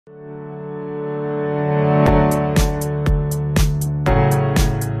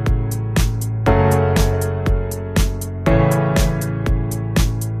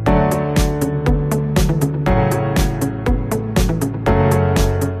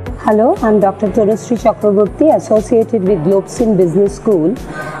Hello, I'm Dr. Tanusree Chakraborty, associated with Globsyn Business School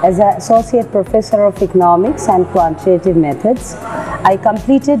as an Associate Professor of Economics and Quantitative Methods. I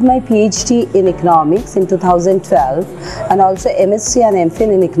completed my PhD in Economics in 2012 and also MSc and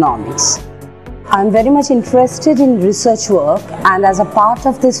MPhil in Economics. I'm very much interested in research work, and as a part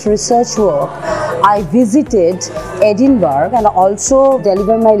of this research work, I visited Edinburgh and also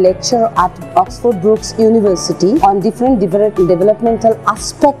delivered my lecture at Oxford Brookes University on different developmental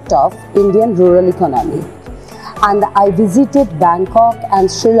aspects of Indian rural economy. And I visited Bangkok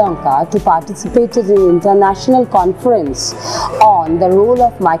and Sri Lanka to participate in an international conference on the role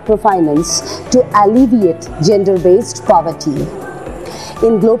of microfinance to alleviate gender-based poverty.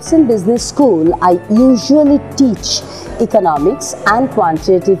 In Globsyn Business School, I usually teach economics and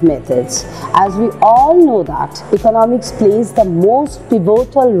quantitative methods. As we all know that economics plays the most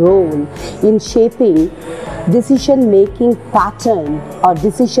pivotal role in shaping decision-making pattern or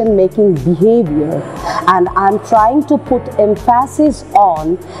decision-making behavior, and I'm trying to put emphasis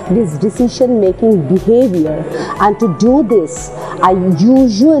on this decision-making behavior, and to do this I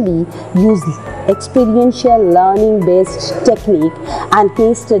usually use experiential learning based technique and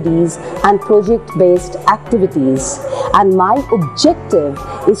case studies and project based activities, and my objective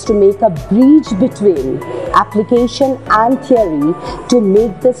is to make a bridge between application and theory to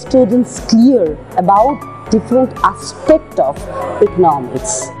make the students clear about different aspects of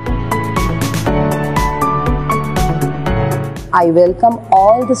economics. I welcome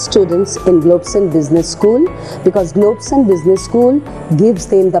all the students in Globsyn Business School because Globsyn Business School gives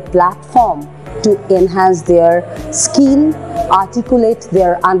them the platform to enhance their skill, articulate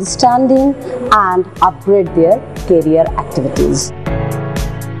their understanding, and upgrade their career activities.